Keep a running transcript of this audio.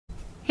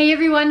Hey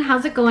everyone,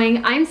 how's it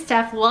going? I'm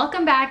Steph.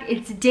 Welcome back.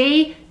 It's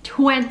day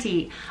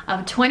 20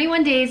 of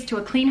 21 days to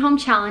a clean home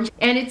challenge,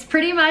 and it's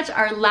pretty much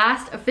our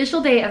last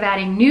official day of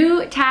adding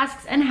new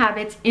tasks and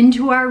habits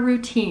into our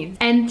routines.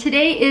 And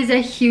today is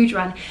a huge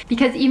one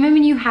because even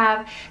when you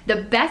have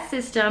the best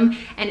system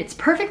and it's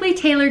perfectly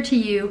tailored to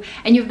you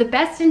and you have the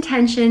best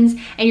intentions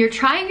and you're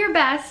trying your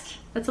best,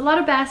 that's a lot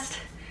of best,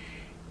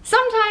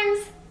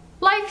 sometimes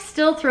life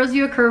still throws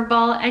you a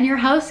curveball and your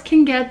house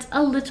can get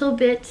a little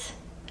bit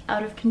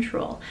out of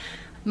control.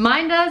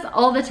 Mine does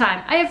all the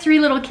time. I have 3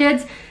 little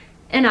kids.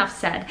 Enough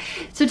said.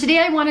 So today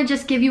I want to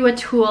just give you a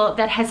tool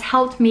that has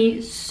helped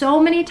me so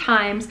many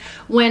times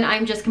when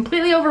I'm just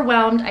completely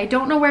overwhelmed, I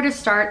don't know where to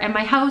start, and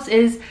my house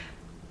is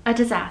a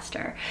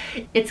disaster.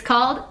 It's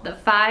called the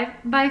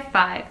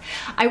 5x5.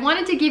 I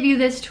wanted to give you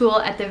this tool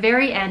at the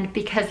very end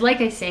because,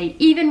 like I say,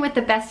 even with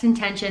the best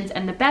intentions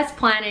and the best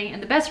planning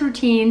and the best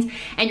routines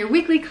and your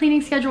weekly cleaning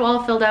schedule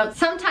all filled out,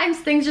 sometimes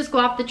things just go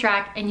off the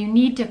track and you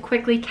need to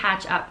quickly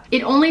catch up.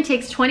 It only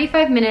takes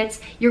 25 minutes.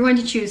 You're going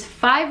to choose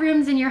 5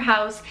 rooms in your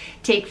house,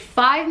 take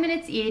 5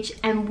 minutes each,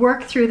 and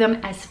work through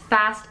them as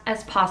fast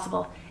as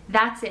possible.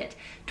 That's it.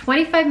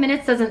 25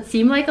 minutes doesn't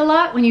seem like a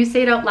lot when you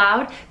say it out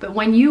loud, but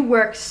when you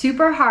work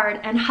super hard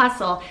and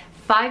hustle,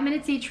 5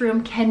 minutes each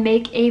room can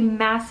make a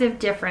massive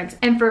difference.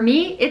 And for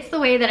me, it's the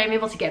way that I'm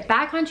able to get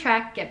back on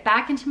track, get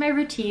back into my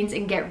routines,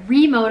 and get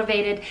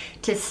re-motivated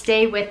to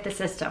stay with the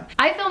system.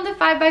 I filmed a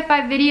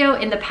 5x5 video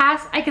in the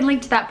past. I can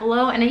link to that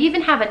below, and I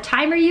even have a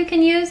timer you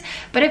can use,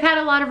 but I've had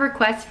a lot of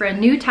requests for a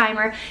new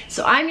timer,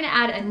 so I'm gonna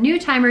add a new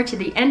timer to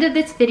the end of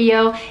this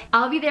video.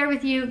 I'll be there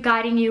with you,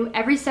 guiding you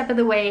every step of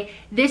the way.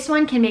 This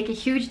one can make a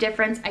huge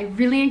difference. I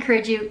really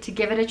encourage you to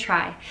give it a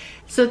try.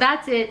 So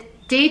that's it.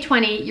 Day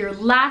 20, your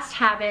last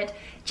habit,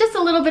 just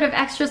a little bit of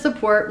extra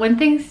support when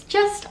things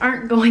just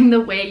aren't going the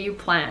way you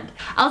planned.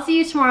 I'll see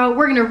you tomorrow.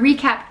 We're gonna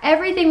recap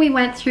everything we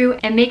went through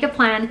and make a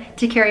plan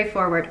to carry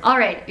forward. All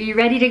right, are you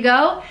ready to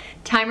go?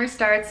 Timer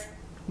starts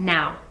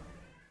now.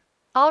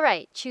 All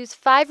right, choose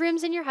 5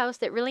 rooms in your house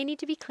that really need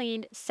to be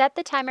cleaned, set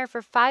the timer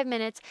for 5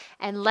 minutes,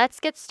 and let's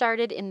get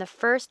started in the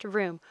first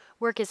room.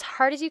 Work as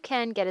hard as you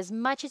can, get as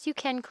much as you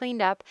can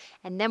cleaned up,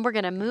 and then we're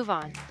gonna move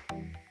on.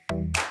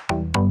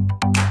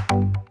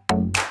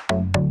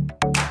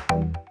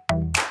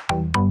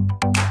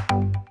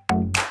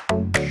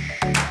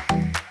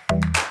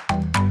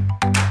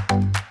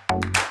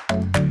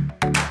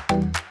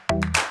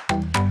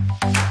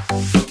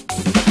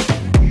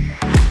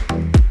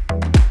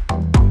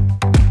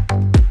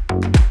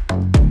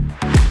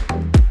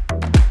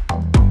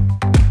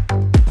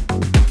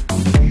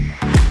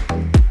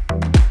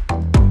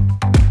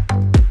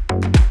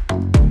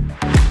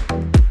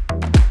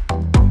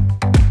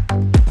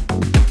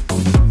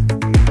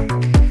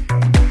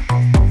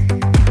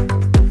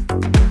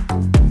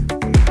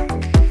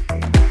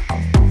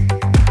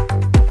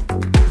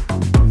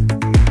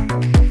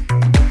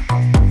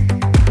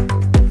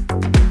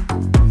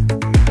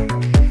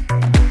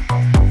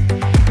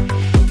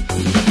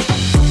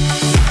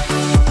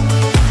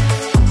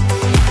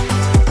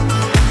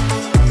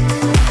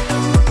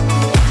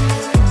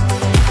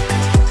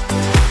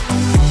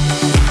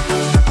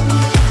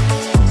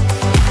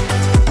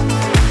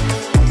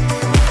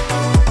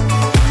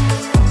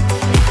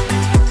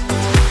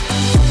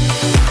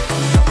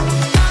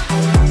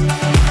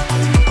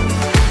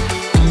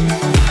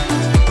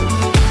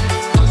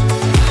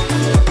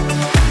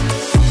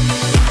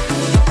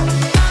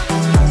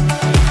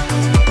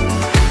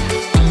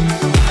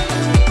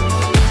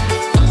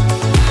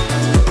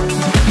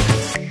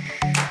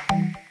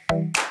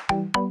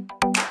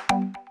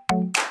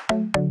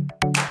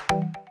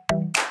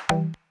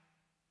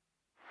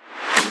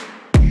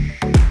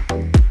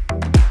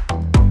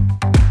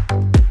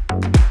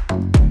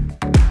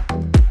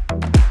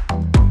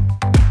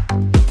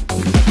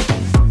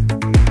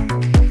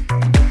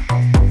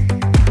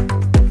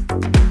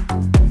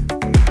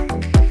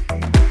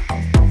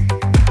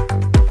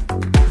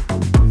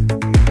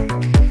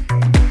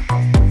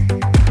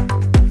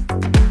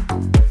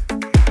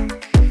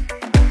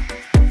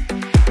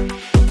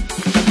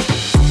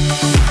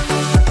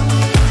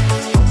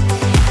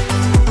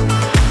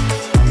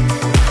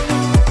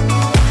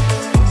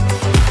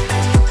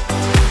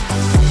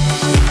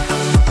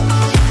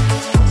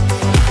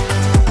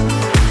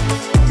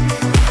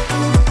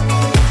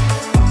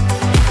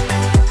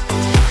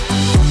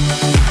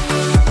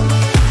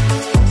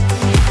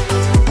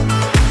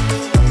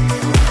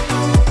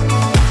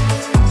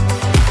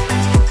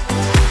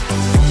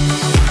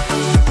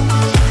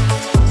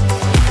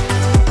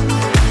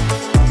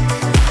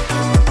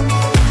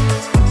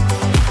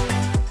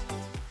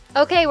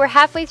 Okay, we're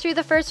halfway through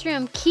the first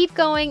room. Keep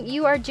going,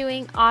 you are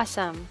doing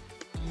awesome.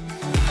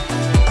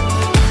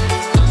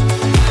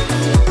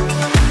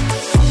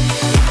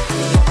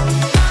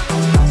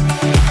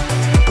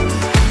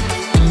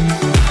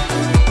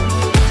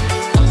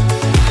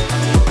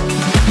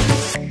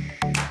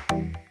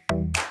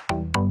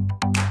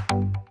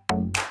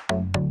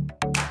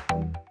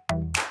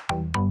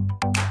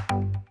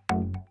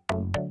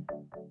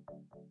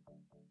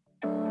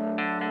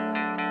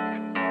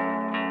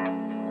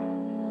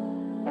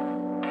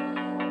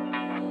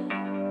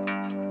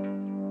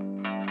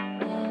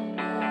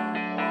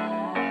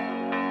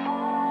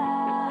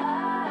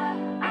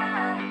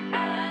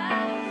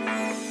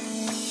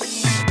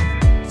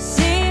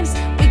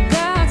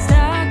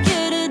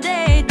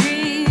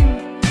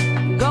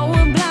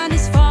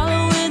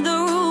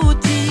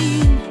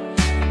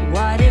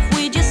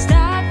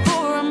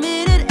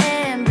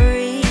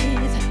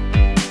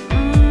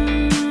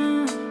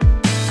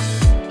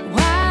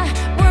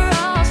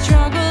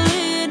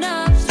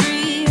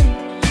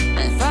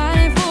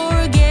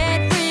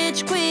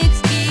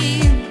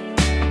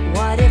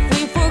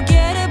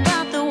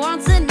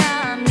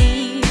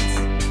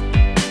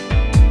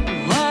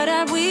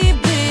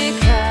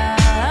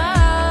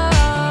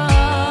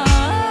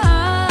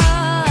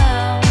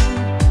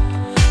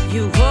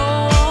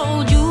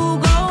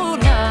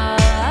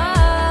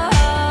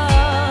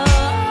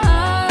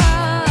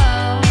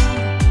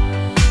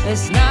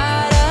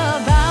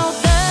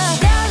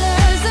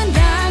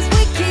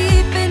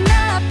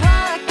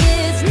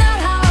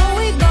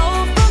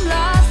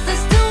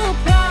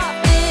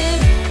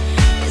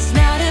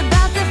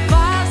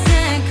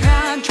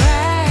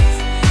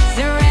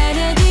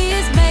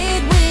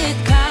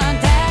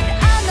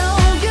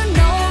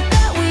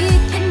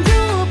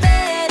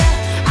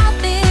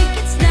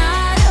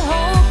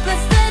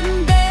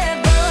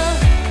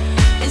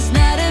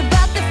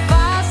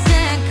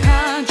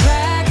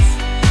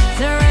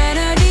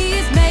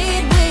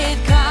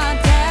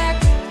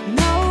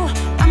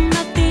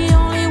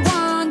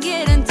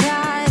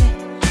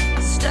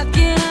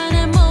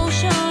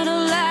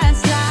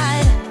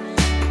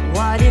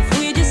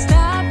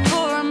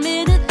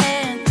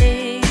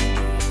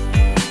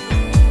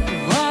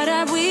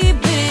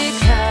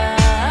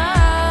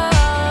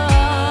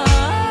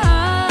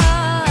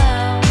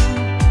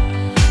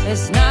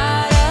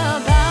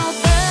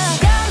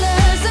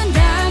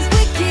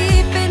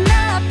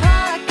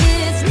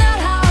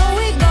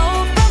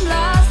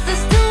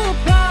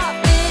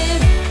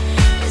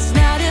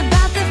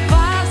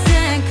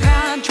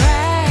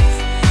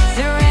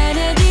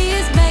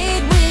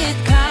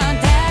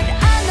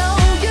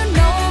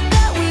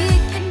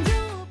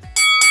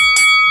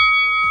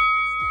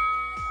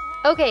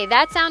 Okay,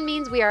 that sound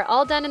means we are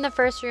all done in the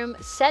first room.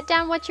 Set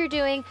down what you're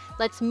doing.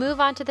 Let's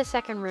move on to the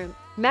second room.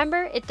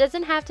 Remember, it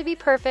doesn't have to be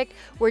perfect.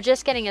 We're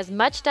just getting as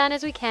much done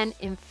as we can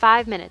in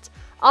 5 minutes.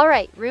 All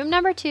right, room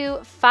number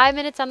 2, 5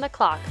 minutes on the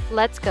clock.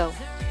 Let's go.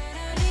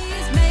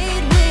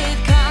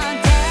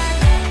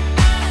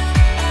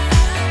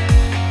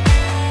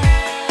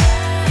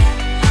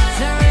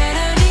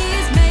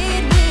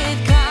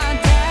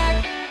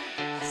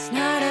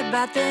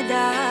 About the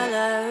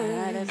dollar,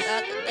 not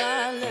about the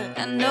dollar.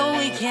 I know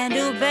we can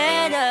do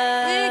better.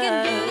 We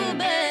can do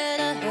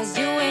better. 'Cause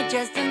you ain't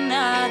just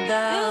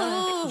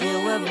another. You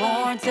were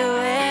born to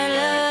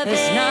elevate.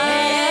 It's not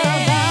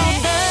about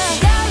the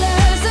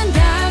dollars and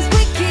dimes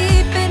we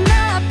keep in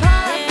our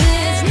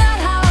pockets. Not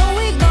how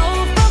we go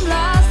from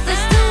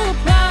losses to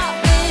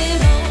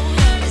profit.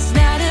 It's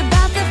not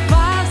about the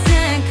files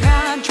and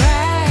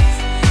contracts.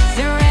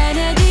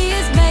 Serenity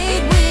is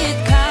made with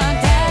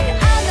contact.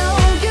 I know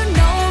you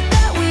know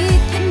that we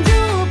can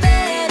do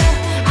better.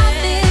 I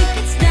think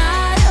it's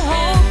not a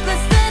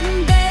hopeless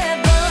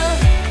endeavor.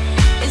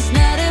 It's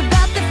not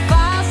about the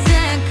files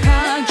and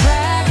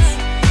contracts.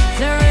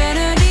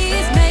 Serenity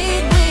is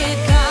made with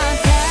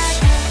contact.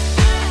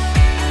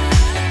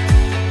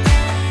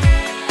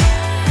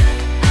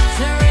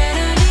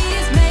 Serenity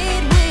is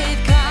made with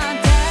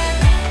contact.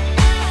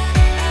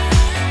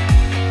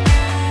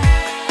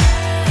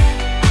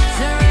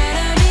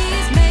 Serenity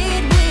is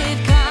made with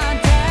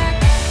contact.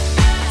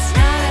 It's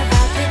not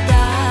about the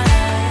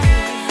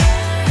dollars.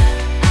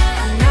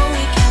 I know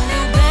we can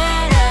do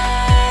better.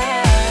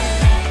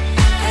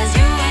 'Cause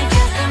you ain't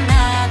just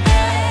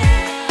another.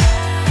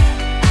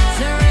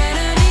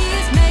 Serenity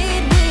is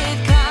made with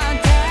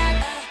contact.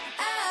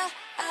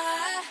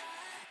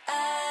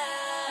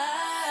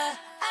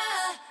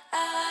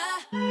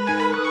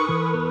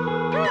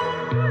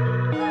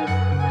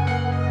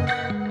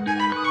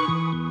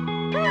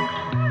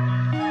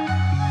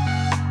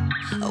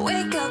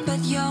 Wake up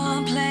at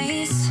your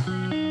place.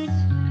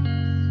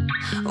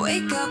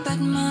 Wake up at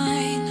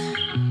mine.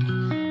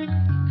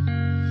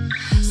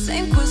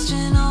 Same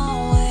question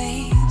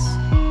always.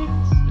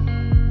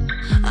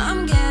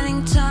 I'm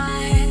getting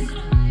tired.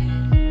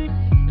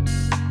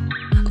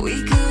 We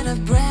could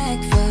have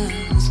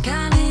breakfast,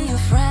 counting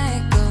your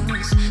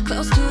freckles,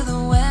 close to the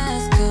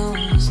west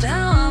coast.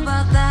 How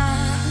about that?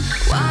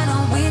 Why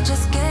don't we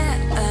just get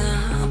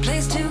a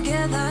place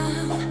together?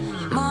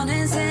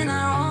 Mornings in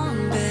our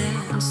own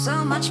bed,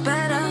 so much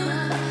better.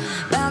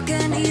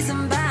 Balconies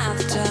and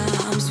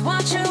bathtubs,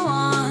 what you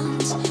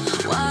want?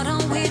 Why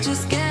don't we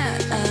just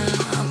get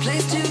a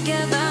place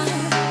together?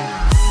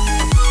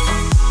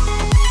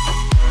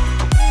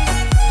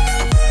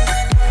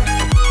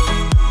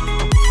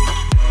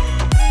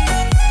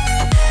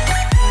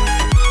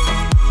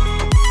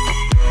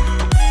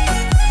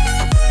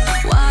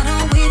 Why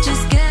don't we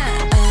just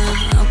get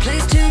a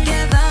place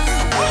together?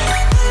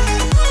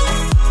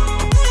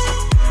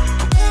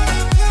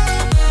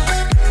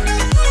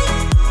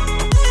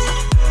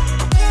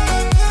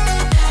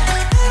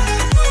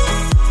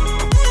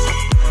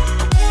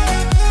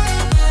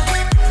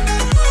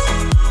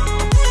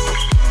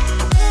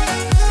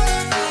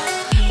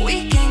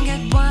 We can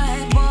get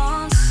white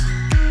walls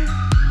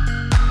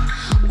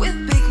with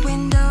big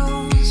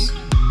windows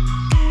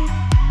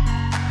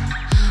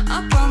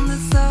up on the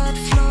 3rd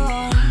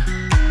floor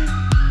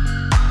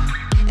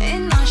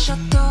in our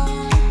chateau.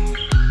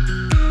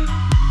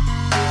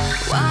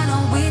 Why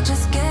don't we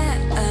just get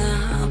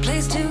a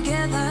place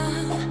together?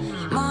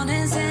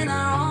 Mornings in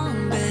our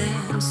own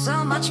bed,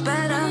 so much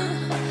better.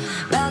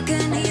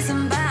 Balconies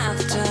and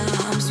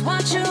bathtubs,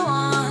 what you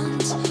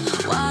want?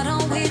 Why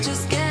don't we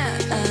just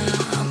get a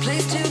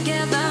place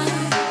together?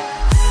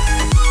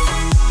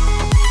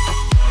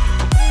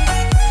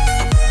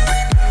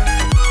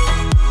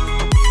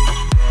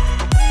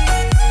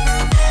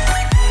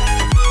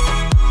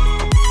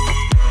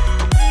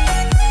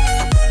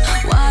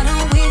 Why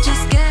don't we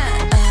just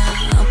get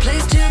a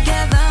place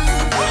together?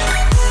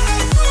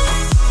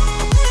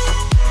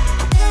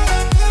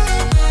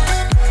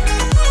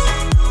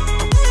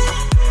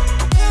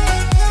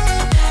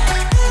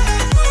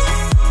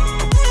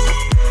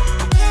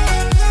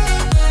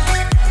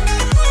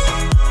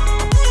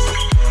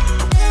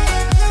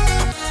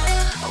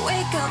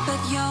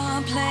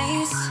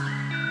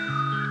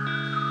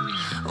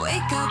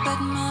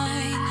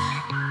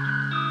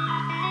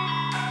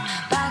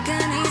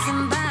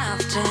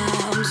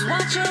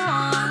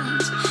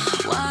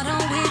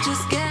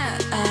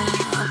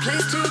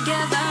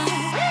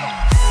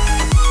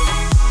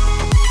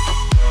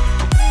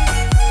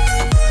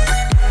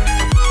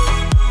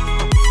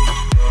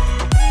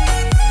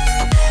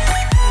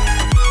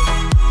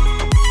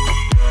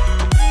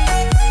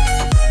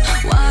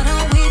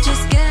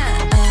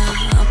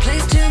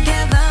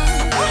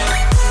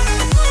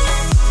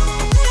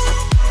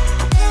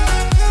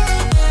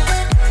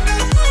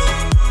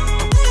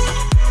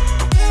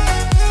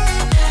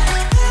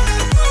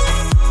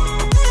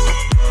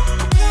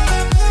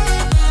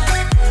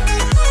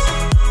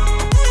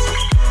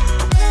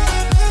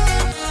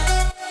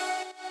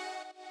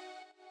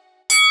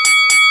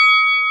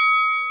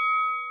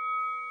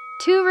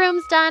 2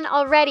 rooms done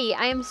already.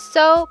 I am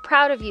so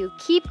proud of you.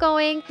 Keep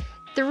going.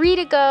 3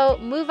 to go.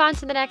 Move on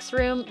to the next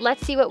room.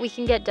 Let's see what we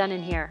can get done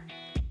in here.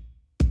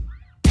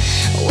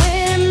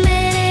 Wait a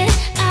minute,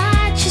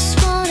 I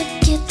just wanna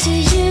get to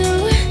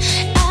you.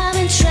 I've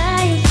been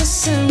trying for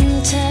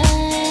some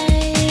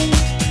time,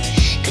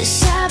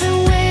 'cause I've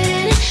been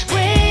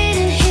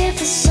waiting here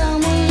for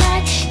someone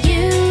like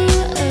you.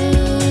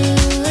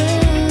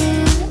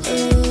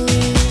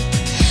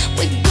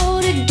 We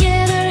go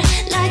together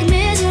like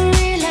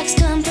misery likes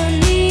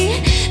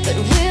company, but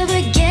we'll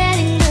be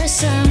getting there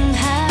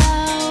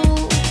somehow.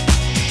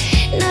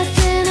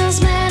 Nothing else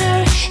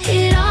matters,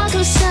 it all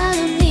comes down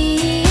to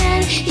me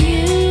and you.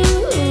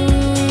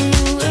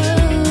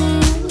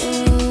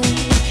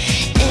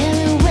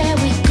 Everywhere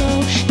we go,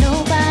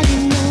 nobody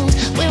knows.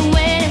 We're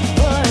waiting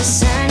for a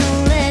sign to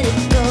let it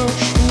go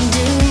and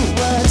do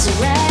what's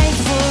right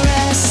for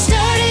us.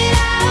 Started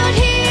out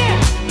here,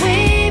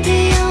 way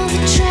beyond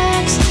the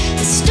tracks.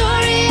 The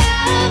story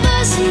of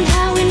us and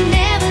how we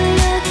never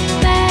look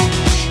back.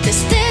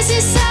 'Cause this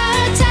is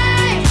our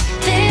time,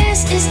 this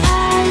is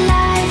our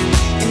life.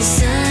 And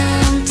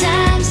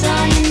sometimes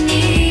all you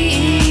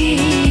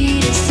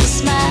need is a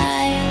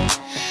smile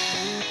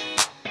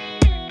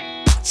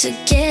to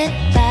get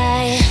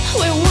by.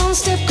 We're one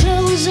step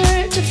closer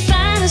to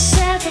find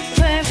ourselves a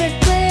perfect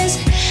place,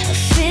 a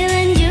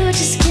feeling you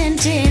just can't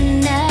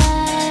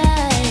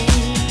deny.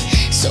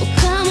 So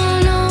come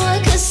on over,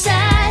 'cause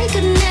I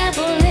could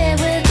never live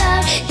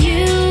without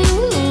you.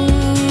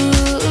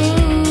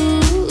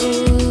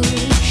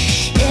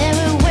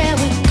 Everywhere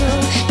we go,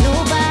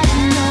 nobody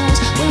knows.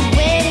 We're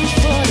waiting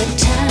for the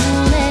time to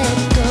let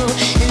go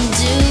and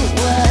do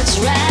what's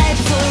right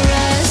for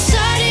us.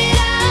 Started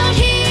out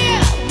here,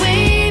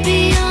 way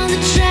beyond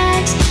the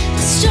tracks.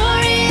 The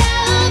story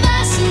of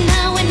us and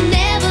how we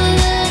never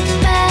look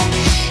back.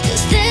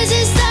 'Cause this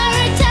is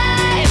our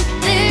time,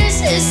 this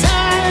is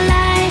our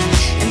life.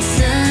 And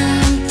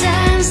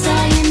sometimes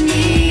all you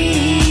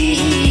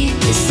need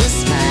is a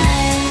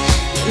smile.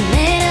 You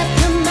made up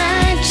your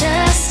mind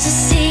just to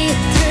see it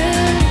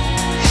through.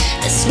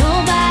 There's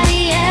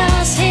nobody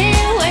else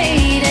here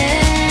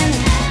waiting.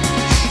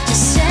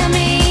 Just tell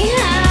me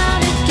how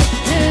to get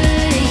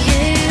through to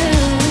you,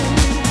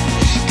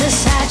 'cause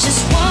I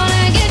just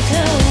wanna get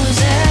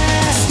closer.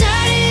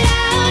 Started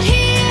out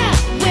here,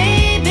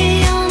 way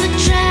beyond the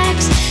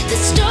tracks. The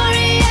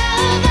story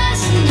of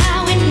us and how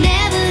we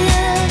never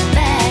look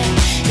back.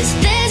 'Cause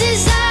this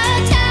is our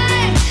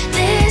time,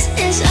 this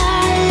is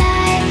our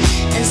life.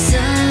 And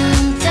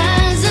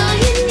sometimes all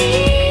you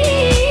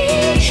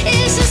need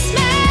is a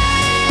smile.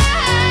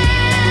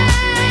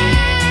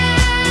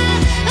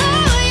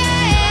 Oh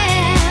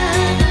yeah.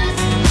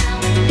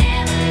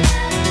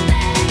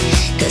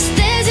 'Cause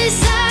this is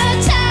our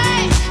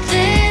time,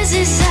 this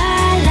is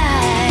our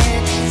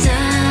life.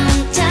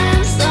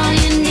 Sometimes all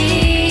you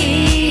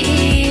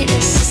need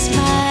is a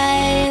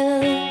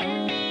smile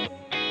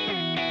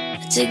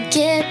to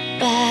get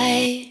by.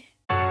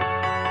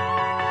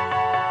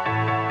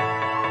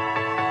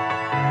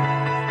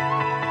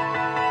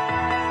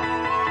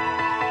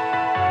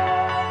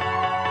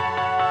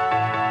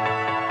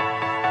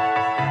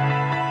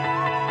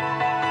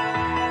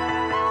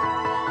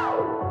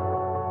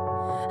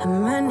 I'm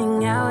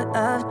running out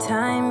of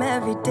time,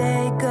 every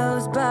day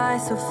goes by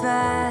so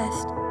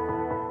fast.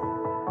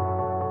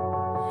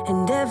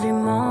 And every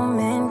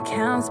moment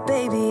counts,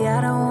 baby, I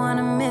don't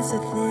wanna miss a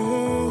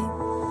thing.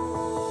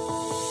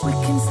 We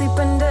can sleep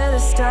under the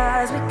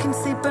stars, we can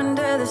sleep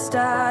under the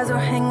stars, or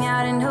hang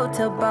out in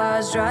hotel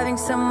bars, driving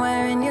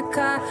somewhere in your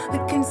car. We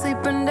can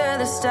sleep under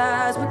the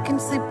stars, we can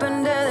sleep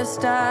under the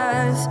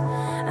stars,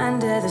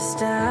 under the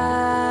stars.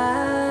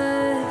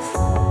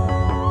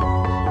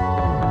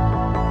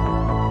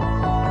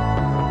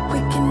 We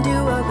can do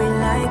what we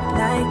like.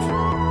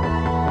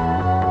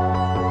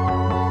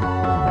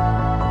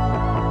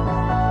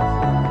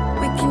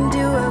 We can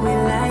do what we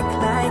like,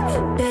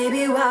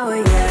 baby, while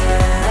we're young.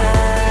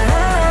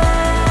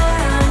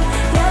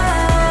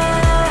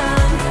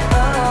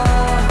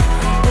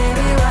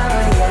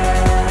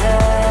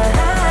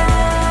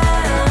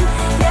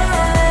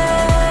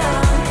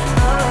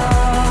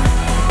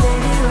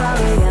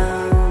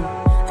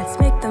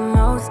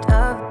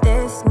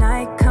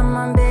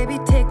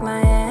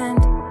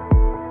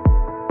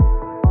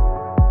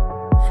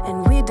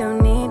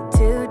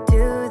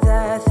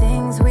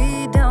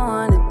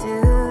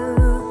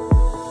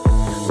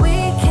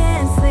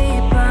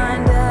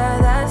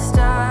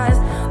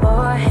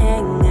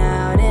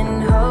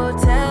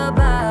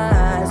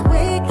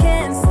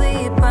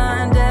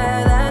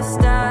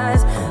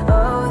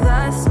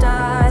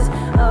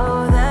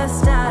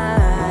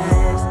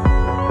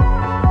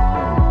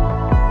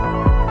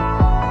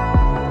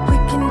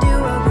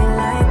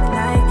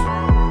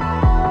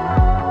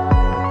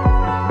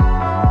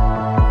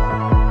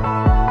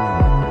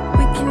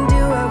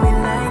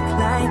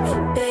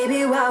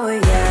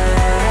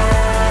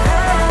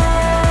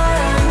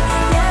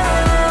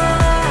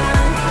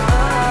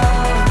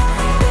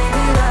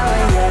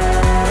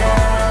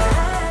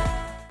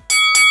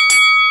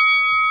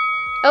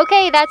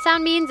 Okay, that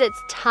sound means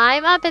it's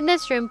time up in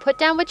this room. Put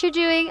down what you're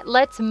doing.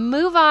 Let's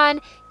move on.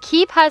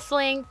 Keep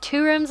hustling.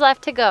 2 rooms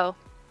left to go.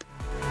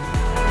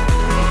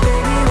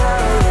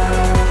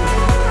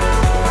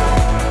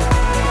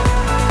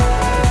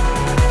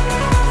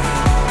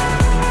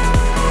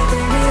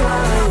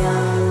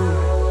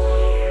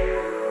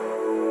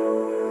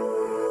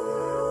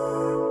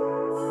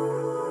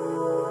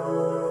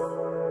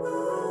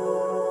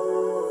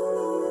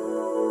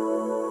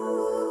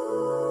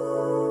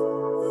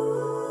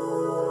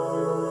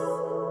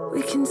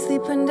 We can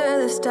sleep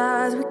under the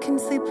stars, we can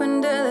sleep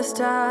under the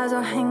stars,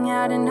 or hang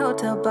out in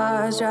hotel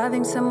bars,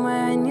 driving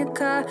somewhere in your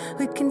car.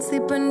 We can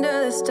sleep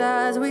under the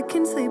stars, we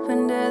can sleep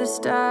under the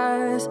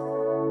stars.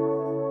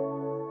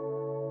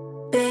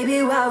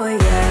 Baby, while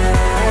we're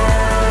young.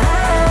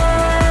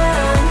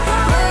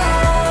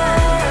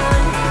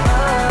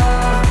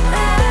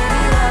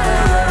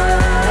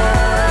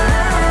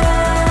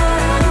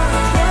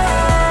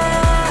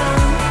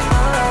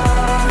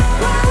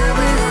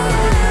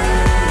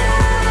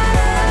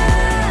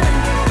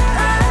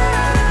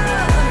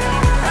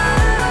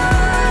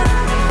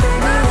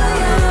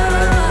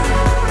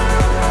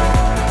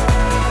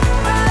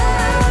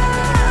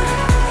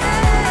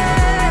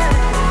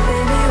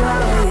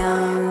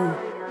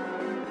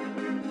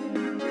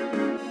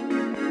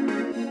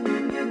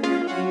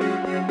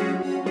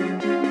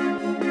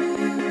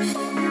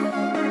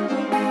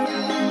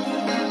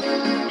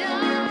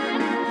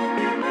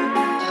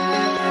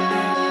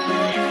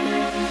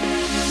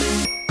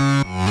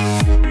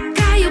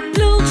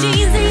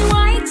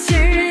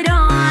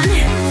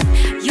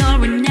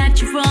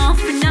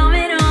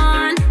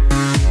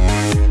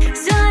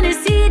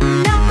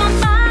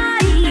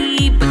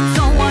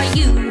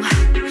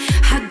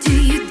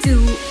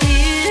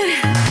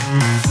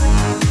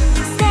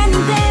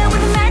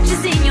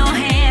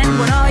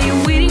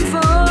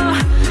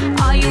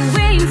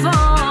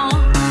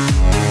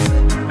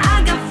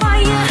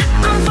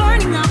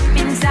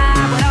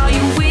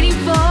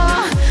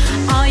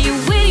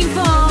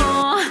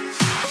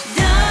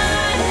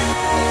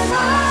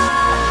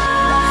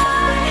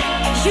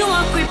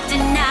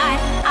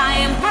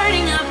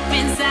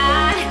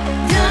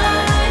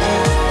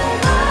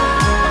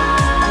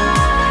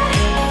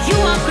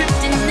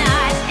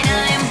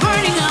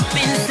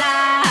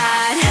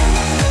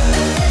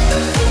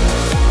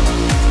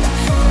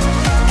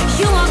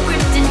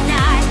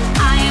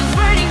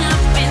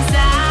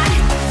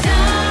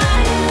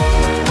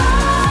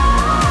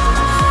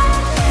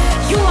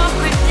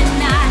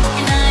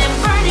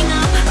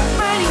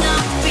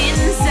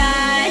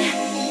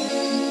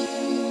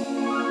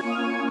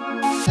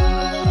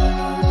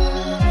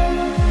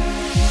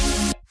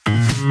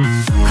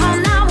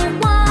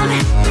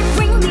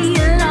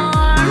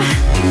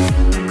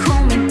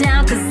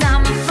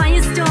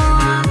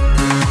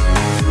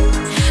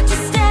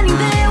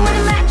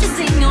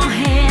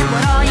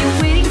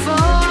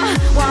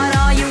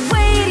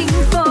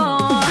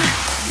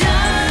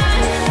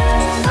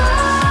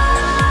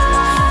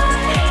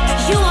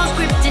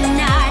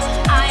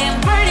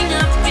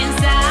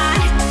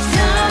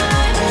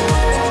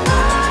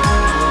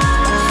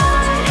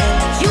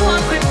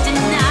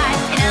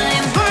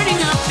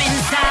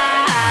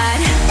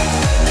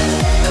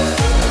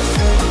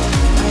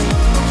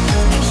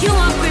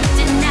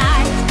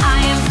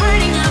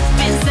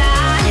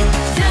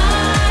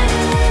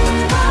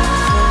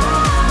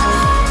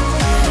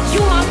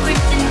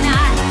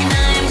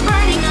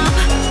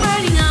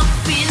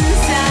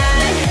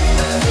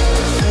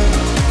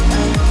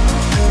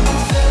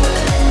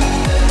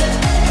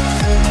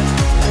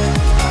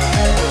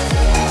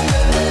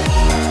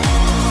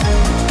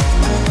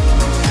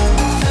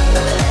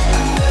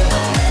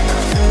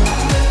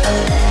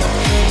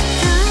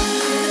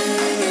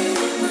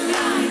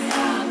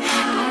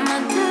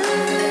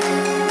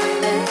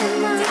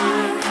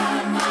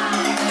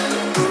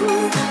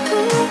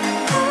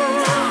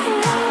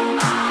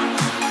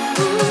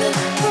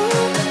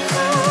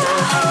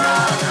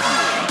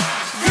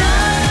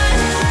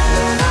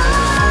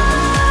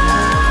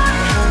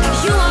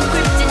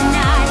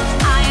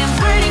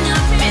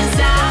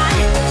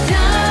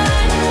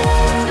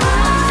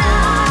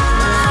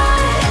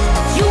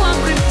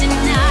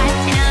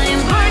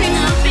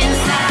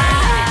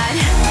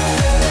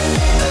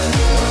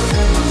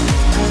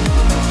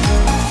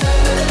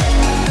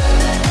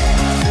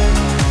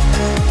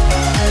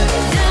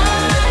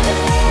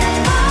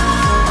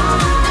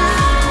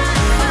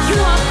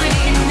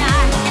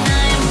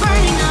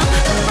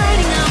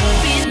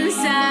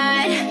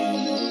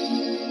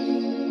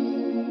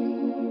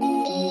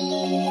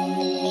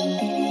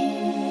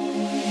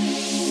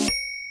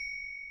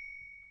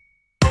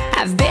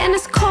 I've been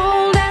as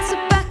cold as a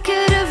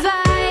bucket of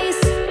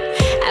ice.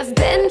 I've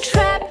been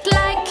trapped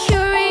like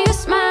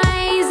curious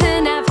mice,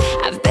 and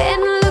I've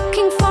been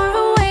looking for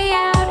a way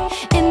out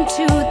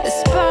into the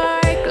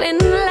sparkling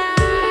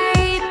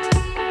light.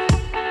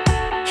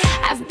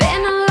 I've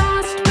been a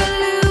lost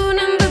balloon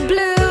in the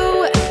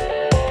blue,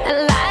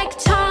 and like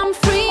Tom,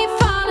 free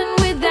falling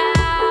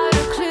without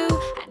a clue.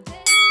 I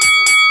didn't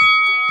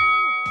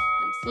know what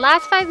to do.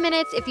 last 5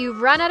 minutes, if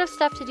you've run out of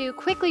stuff to do,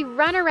 quickly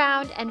run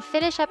around and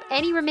finish up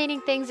any remaining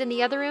things in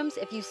the other rooms.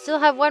 If you still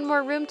have one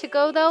more room to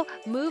go though,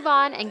 move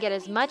on and get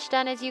as much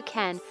done as you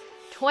can.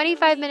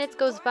 25 minutes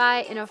goes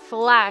by in a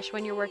flash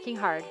when you're working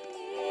hard.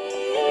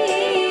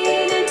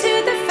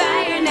 Into the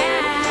fire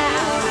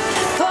now,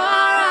 for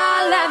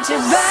our love to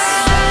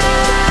burn.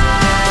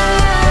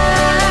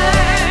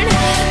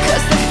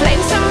 'Cause the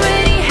flames are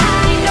really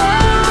high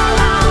all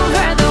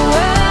over the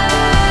world.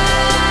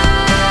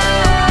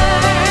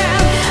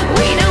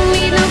 We don't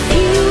need no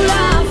fuel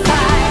or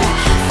fire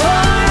for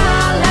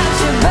our love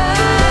to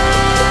burn.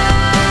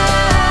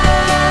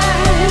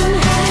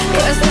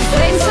 'Cause the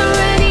flames are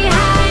really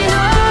high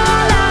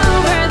all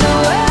over the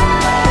world.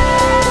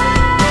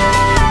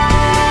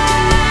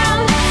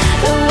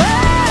 The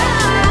world.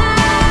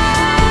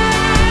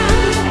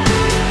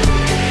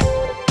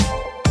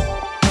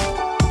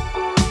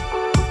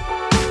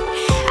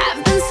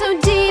 I've been so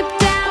deep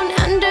down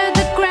under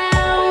the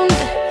ground,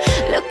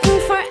 looking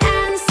for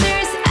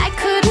answers I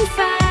couldn't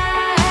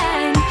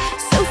find.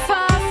 So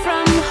far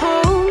from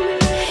home,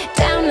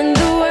 down in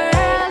the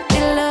world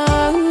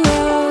below.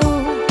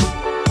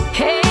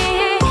 Hey,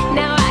 hey,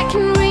 now I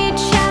can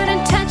reach out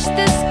and touch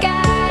the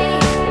sky.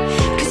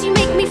 'Cause you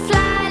make me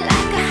fly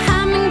like a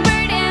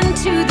hummingbird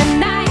into the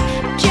night.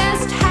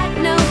 Just had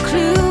no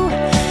clue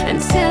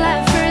until I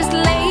first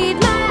laid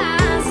my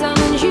eyes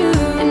on you.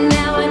 And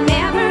now I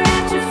never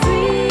have to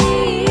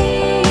freeze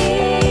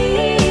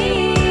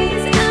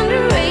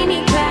under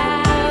rainy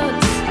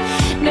clouds.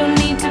 No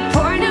need to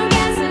pour no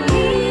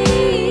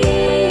gasoline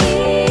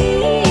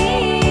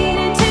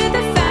into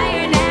the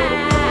fire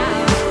now,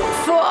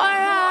 for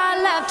our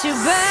love to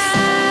burn.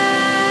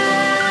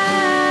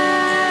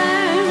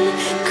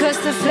 'Cause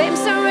the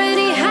flames are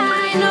already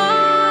high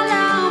all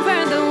over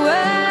the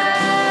world.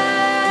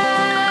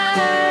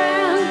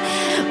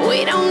 We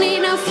don't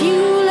need no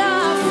fuel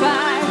or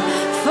fire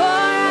for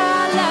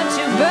our love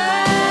to burn.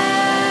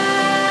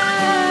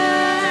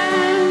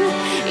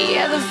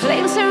 Yeah, the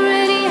flames are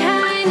already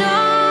high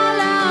all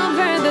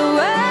over the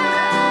world.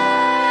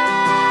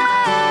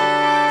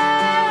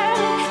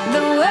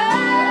 The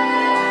world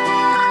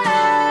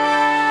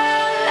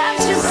love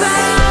to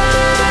burn.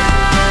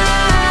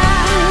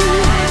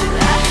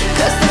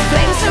 'Cause the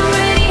flames are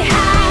already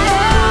high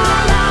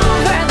all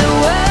over the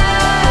world.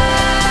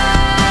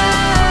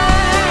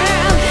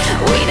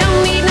 We don't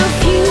need no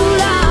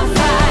fuel or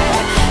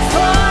fire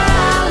for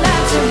our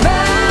love to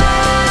burn.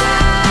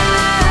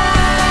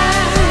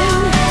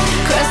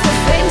 'Cause the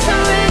flames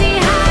are already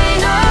high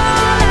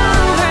all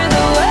over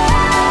the world.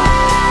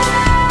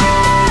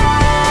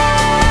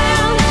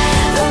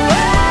 The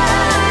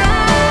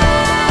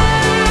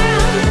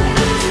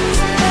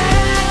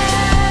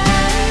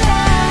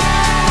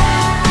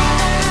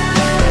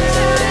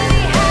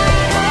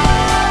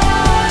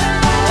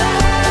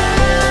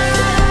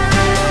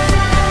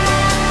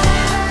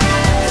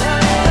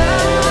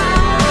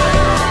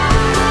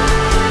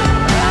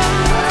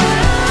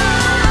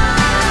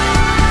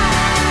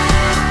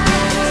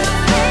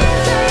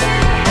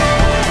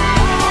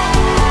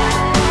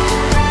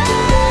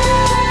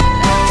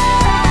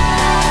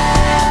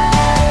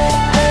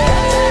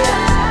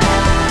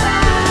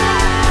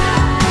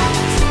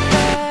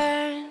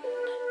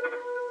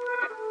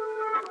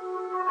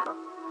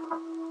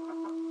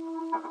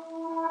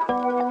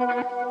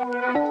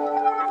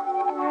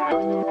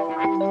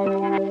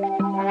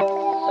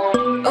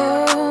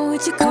Oh,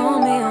 would you call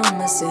me on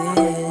my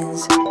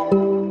sins?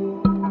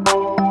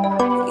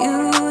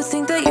 You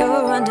think that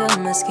you're under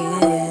my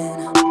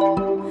skin.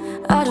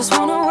 I just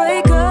wanna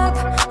wake up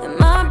in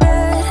my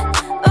bed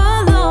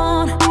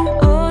alone.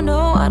 Oh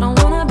no, I don't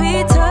wanna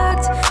be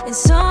tucked in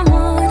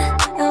someone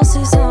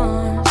else's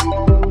arms.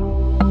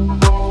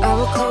 I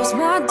will close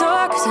my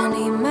door 'cause I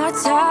need my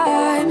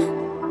time.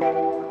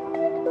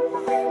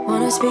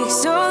 Wanna speak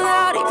so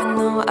loud even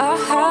though I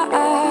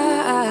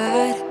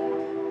hide.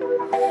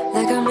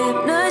 Like I'm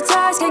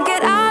hypnotized, can't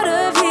get out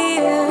of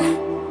here.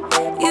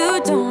 You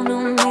don't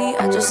know me,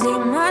 I just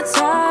need my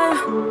time.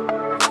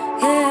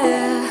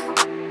 Yeah,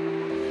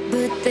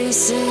 but they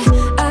say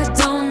I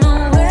don't know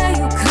where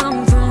you come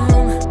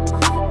from.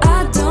 I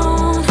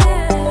don't.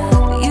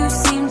 You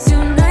seem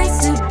too nice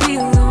to be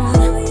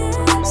alone.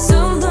 So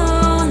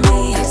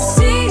lonely. I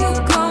see you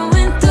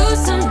going through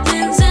some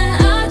things and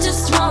I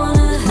just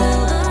wanna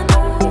help.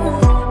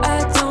 I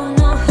don't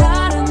know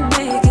how to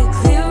make it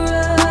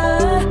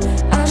clearer.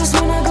 I just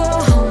wanna go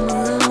home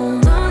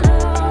alone.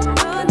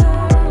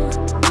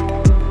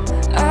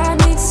 I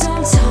need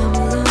some time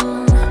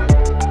alone.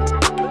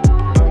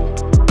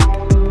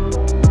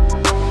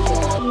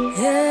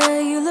 Yeah,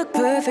 you look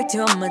perfect,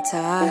 you're my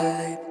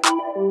type.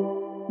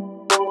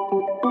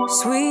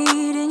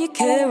 Sweet and you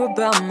care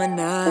about my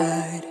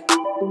night.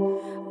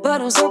 But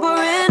I'm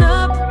sobering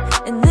up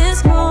and this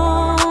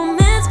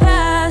moment's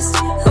past.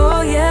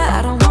 Oh yeah, I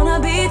don't wanna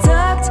be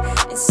tucked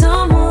in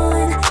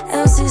someone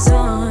else's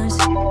arms.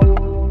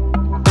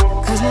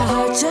 'Cause my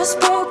heart just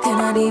broke and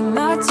I need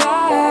my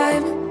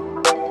time.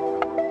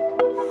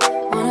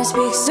 Wanna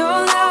speak so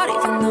loud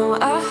even though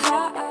I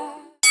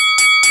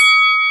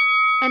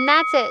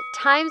that's it.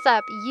 Time's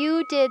up.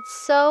 You did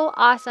so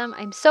awesome.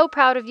 I'm so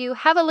proud of you.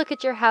 Have a look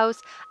at your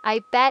house.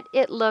 I bet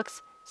it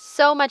looks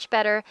so much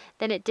better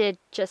than it did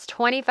just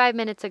 25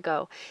 minutes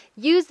ago.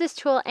 Use this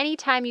tool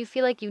anytime you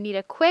feel like you need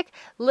a quick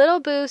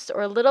little boost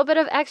or a little bit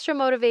of extra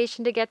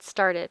motivation to get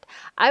started.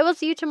 I will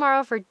see you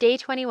tomorrow for day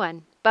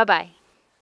 21. Bye-bye.